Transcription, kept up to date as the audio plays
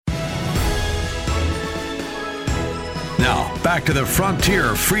back to the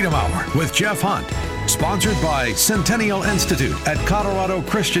Frontier Freedom Hour with Jeff Hunt, sponsored by Centennial Institute at Colorado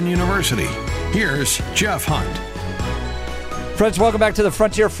Christian University. Here's Jeff Hunt. Friends, welcome back to the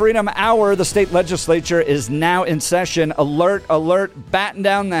Frontier Freedom Hour. The state legislature is now in session. Alert, alert, batten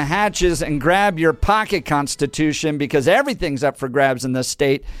down the hatches and grab your pocket constitution because everything's up for grabs in this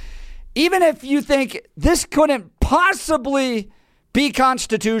state. Even if you think this couldn't possibly be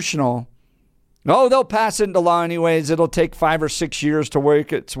constitutional, they'll pass it into law anyways. It'll take 5 or 6 years to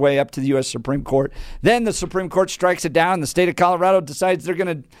work its way up to the U.S. Supreme Court. Then the Supreme Court strikes it down. The state of Colorado decides they're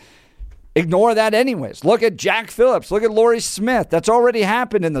going to ignore that anyways. Look at Jack Phillips. Look at Lori Smith. That's already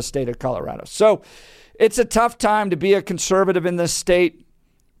happened in the state of Colorado. So it's a tough time to be a conservative in this state.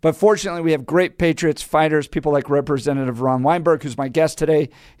 But fortunately, we have great patriots, fighters, people like Representative Ron Weinberg, who's my guest today.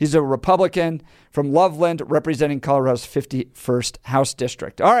 He's a Republican from Loveland, representing Colorado's 51st House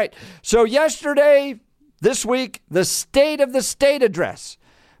District. All right. So yesterday, this week, the State of the State address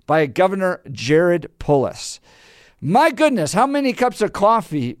by Governor Jared Polis. My goodness, how many cups of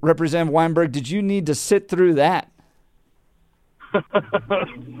coffee, Representative Weinberg, did you need to sit through that?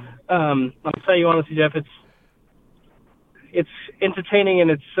 I'll tell you honestly, Jeff, it's entertaining in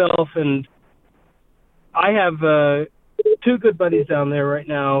itself, and I have two good buddies down there right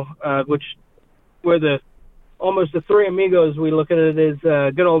now, which we're almost the three amigos. We look at it as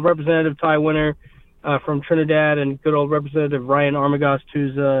good old Representative Ty Winter from Trinidad and good old Representative Ryan Armagast,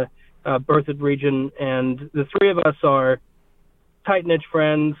 who's Berthoud region, and the three of us are tight-knit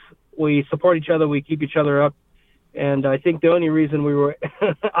friends. We support each other. We keep each other up, and I think the only reason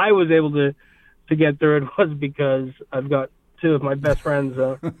I was able to get through it was because I've got two of my best friends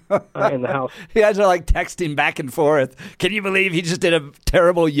in the house. You guys are like texting back and forth. Can you believe he just did a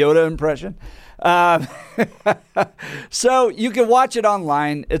terrible Yoda impression? So you can watch it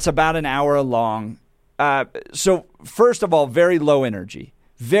online. It's about an hour long. So first of all, very low energy.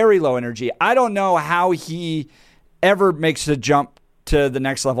 Very low energy. I don't know how he ever makes the jump to the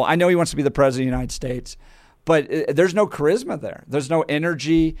next level. I know he wants to be the president of the United States, but there's no charisma there. There's no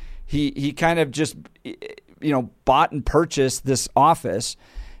energy. He kind of just, bought and purchased this office,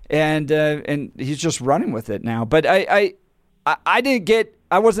 and he's just running with it now. But I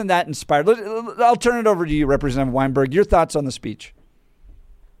wasn't that inspired. I'll turn it over to you, Representative Weinberg. Your thoughts on the speech?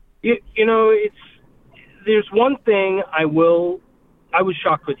 There's one thing I was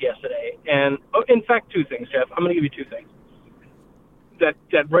shocked with yesterday, and in fact, two things, Jeff. I'm going to give you two things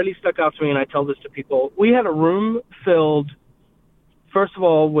that really stuck out to me, and I tell this to people. We had a room filled, first of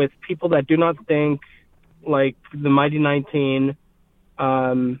all, with people that do not think like the Mighty 19,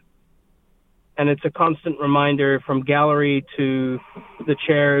 and it's a constant reminder from gallery to the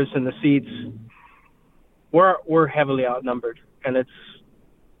chairs and the seats. We're heavily outnumbered, and it's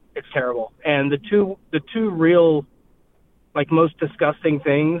terrible. And the two real, like, most disgusting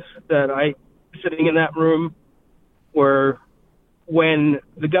things that sitting in that room were when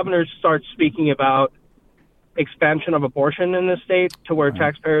the governor starts speaking about expansion of abortion in the state to where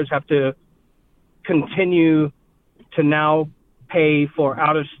taxpayers have to continue to now pay for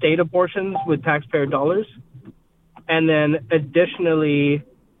out-of-state abortions with taxpayer dollars, and then additionally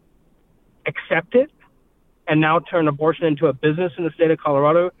accept it and now turn abortion into a business in the state of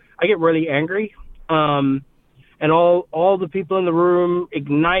Colorado. I get really angry. And all the people in the room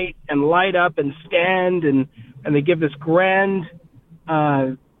ignite and light up and stand, and they give this grand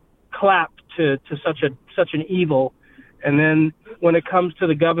clap to such an evil. And then when it comes to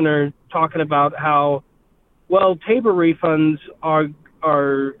the governor talking about how, well, Tabor refunds are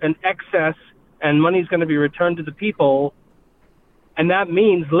an excess and money's going to be returned to the people, and that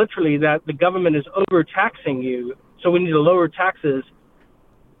means literally that the government is overtaxing you, so we need to lower taxes.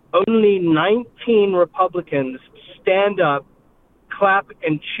 Only 19 Republicans stand up, clap,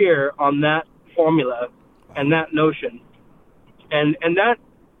 and cheer on that formula and that notion. And that,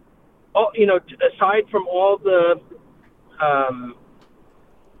 aside from all the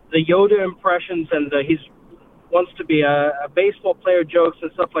Yoda impressions and he wants to be a baseball player jokes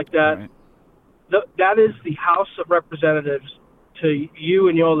and stuff like that, right. That is the House of Representatives to you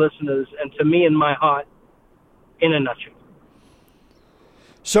and your listeners, and to me in my heart, in a nutshell.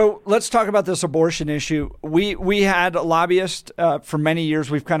 So let's talk about this abortion issue. We had a lobbyist for many years.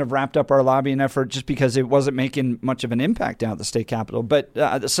 We've kind of wrapped up our lobbying effort just because it wasn't making much of an impact down at the state capitol. But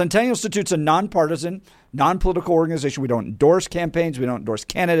the Centennial Institute's a nonpartisan, non-political organization. We don't endorse campaigns. We don't endorse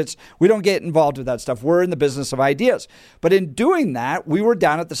candidates. We don't get involved with that stuff. We're in the business of ideas. But in doing that, we were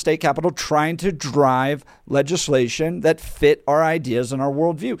down at the state capitol trying to drive legislation that fit our ideas and our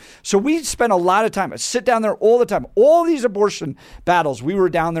worldview. So we spent a lot of time. I sit down there all the time. All these abortion battles, we were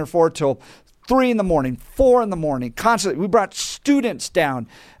down there for till 3 in the morning, 4 in the morning, constantly. We brought students down.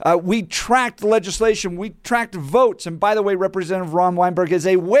 We tracked legislation. We tracked votes. And by the way, Representative Ron Weinberg is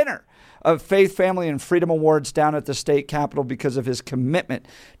a winner of Faith, Family, and Freedom Awards down at the state capitol because of his commitment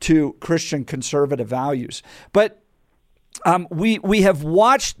to Christian conservative values. But we have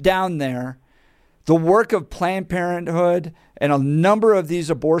watched down there the work of Planned Parenthood and a number of these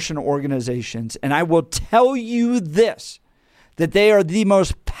abortion organizations. And I will tell you this, that they are the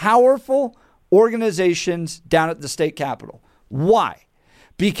most powerful organizations down at the state capitol. Why?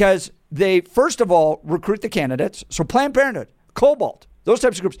 Because they, first of all, recruit the candidates. So Planned Parenthood, Cobalt, those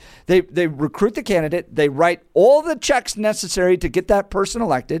types of groups, they recruit the candidate. They write all the checks necessary to get that person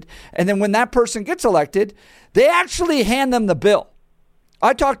elected. And then when that person gets elected, they actually hand them the bill.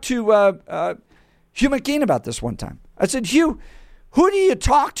 I talked to Hugh McKean about this one time. I said, Hugh, who do you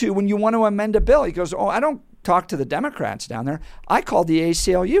talk to when you want to amend a bill? He goes, I don't talk to the Democrats down there. I call the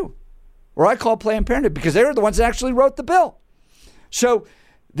ACLU or I call Planned Parenthood because they were the ones that actually wrote the bill. So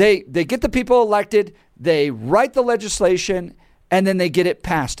they get the people elected, they write the legislation, and then they get it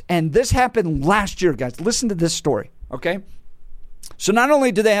passed. And this happened last year, guys. Listen to this story, okay? So not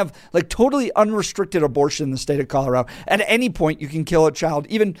only do they have like totally unrestricted abortion in the state of Colorado, at any point you can kill a child,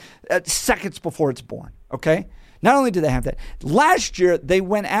 even seconds before it's born, okay? Not only do they have that, last year they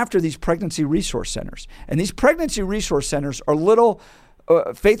went after these pregnancy resource centers. And these pregnancy resource centers are little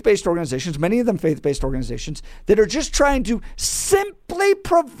faith-based organizations, many of them faith-based organizations, that are just trying to simply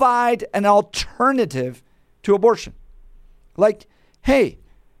provide an alternative to abortion. Like, hey,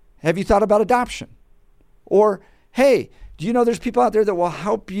 have you thought about adoption? Or, hey, do you know there's people out there that will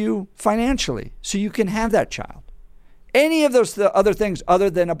help you financially so you can have that child? Any of those other things other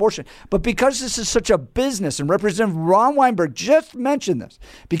than abortion. But because this is such a business, and Representative Ron Weinberg just mentioned this,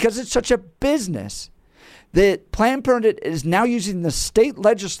 because it's such a business, that Planned Parenthood is now using the state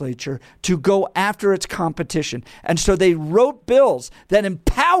legislature to go after its competition. And so they wrote bills that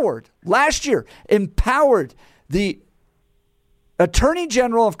last year, empowered the Attorney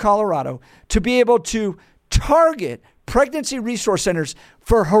General of Colorado to be able to target pregnancy resource centers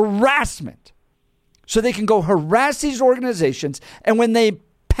for harassment. So they can go harass these organizations. And when they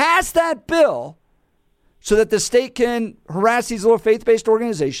pass that bill so that the state can harass these little faith-based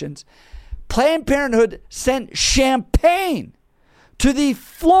organizations, Planned Parenthood sent champagne to the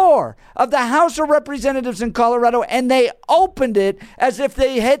floor of the House of Representatives in Colorado, and they opened it as if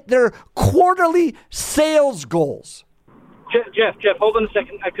they hit their quarterly sales goals. Jeff, hold on a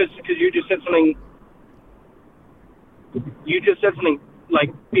second, because you just said something. You just said something like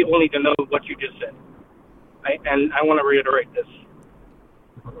people need to know what you just said. And I want to reiterate this.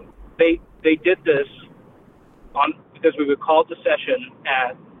 They did this because we were called to session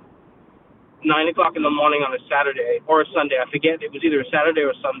at 9 o'clock in the morning on a Saturday or a Sunday. I forget. It was either a Saturday or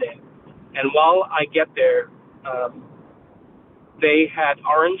a Sunday. And while I get there, they had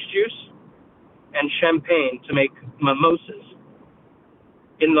orange juice and champagne to make mimosas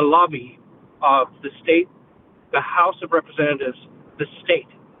in the lobby of the House of Representatives, the state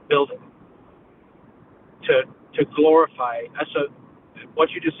building, to glorify. So what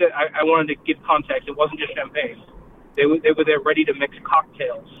you just said, I wanted to give context. It wasn't just champagne. They were there ready to mix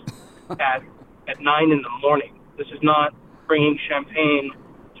cocktails at 9 in the morning. This is not bringing champagne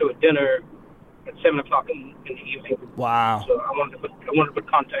to a dinner at 7 o'clock in the evening. Wow. So I wanted to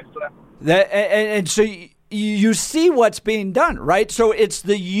put context to that. And so you see what's being done, right? So it's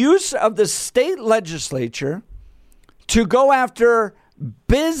the use of the state legislature to go after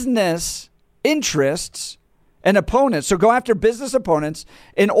business interests and opponents. So go after business opponents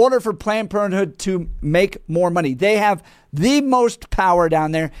in order for Planned Parenthood to make more money. They have the most power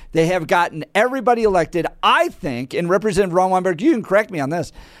down there. They have gotten everybody elected. I think, and Representative Ron Weinberg, you can correct me on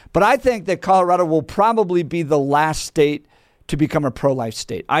this, but I think that Colorado will probably be the last state to become a pro-life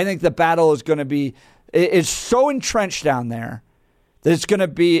state. I think the battle is going to be, it's so entrenched down there that it's going to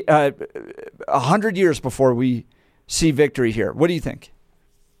be 100 years before we see victory here. What do you think?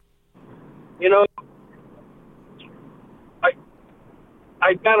 You know,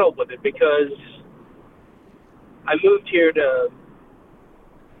 I battled with it because I moved here to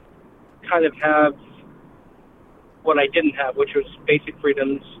kind of have what I didn't have, which was basic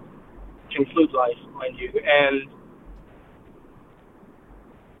freedoms, which includes life, mind you. And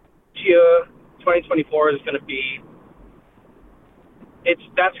year 2024 is going to be,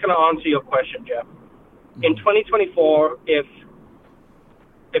 that's going to answer your question, Jeff. In 2024, if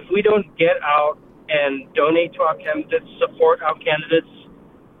we don't get out and donate to our candidates, support our candidates,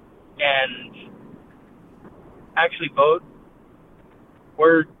 and actually vote,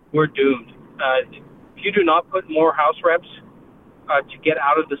 we're doomed. If you do not put more House reps to get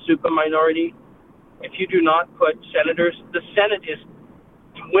out of the super minority, if you do not put senators, the Senate is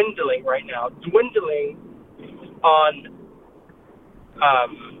dwindling right now, dwindling on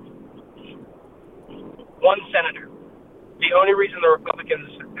one senator. The only reason the Republicans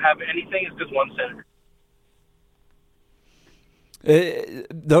have anything is because one senator.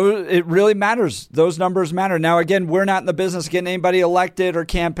 It really matters. Those numbers matter. Now, again, we're not in the business of getting anybody elected or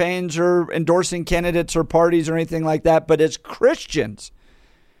campaigns or endorsing candidates or parties or anything like that. But as Christians,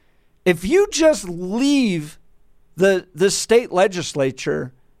 if you just leave the state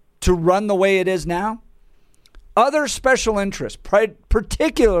legislature to run the way it is now, other special interests,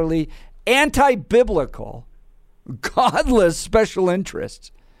 particularly anti-biblical, godless special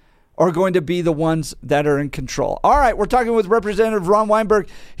interests, are going to be the ones that are in control. All right, we're talking with Representative Ron Weinberg.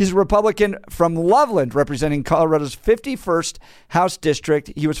 He's a Republican from Loveland, representing Colorado's 51st House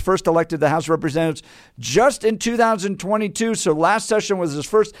District. He was first elected to the House of Representatives just in 2022, so last session was his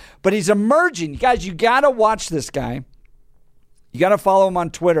first, but he's emerging. Guys, you got to watch this guy. You got to follow him on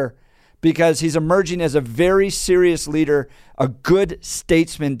Twitter because he's emerging as a very serious leader, a good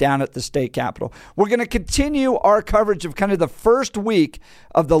statesman down at the state capitol. We're going to continue our coverage of kind of the first week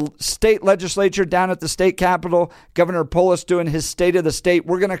of the state legislature down at the state capitol. Governor Polis doing his state of the state.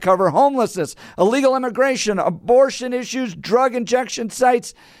 We're going to cover homelessness, illegal immigration, abortion issues, drug injection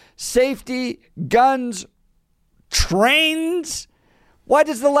sites, safety, guns, trains. Why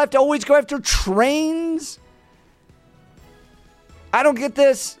does the left always go after trains? I don't get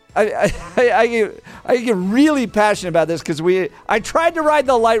this. I get really passionate about this because I tried to ride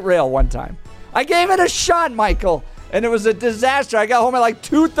the light rail one time. I gave it a shot, Michael, and it was a disaster. I got home at like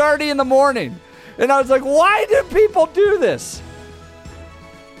 2:30 in the morning, and I was like, why do people do this?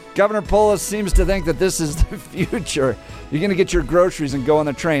 Governor Polis seems to think that this is the future. You're going to get your groceries and go on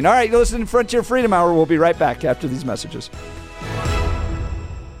the train. All right, you're listening to Frontier Freedom Hour. We'll be right back after these messages.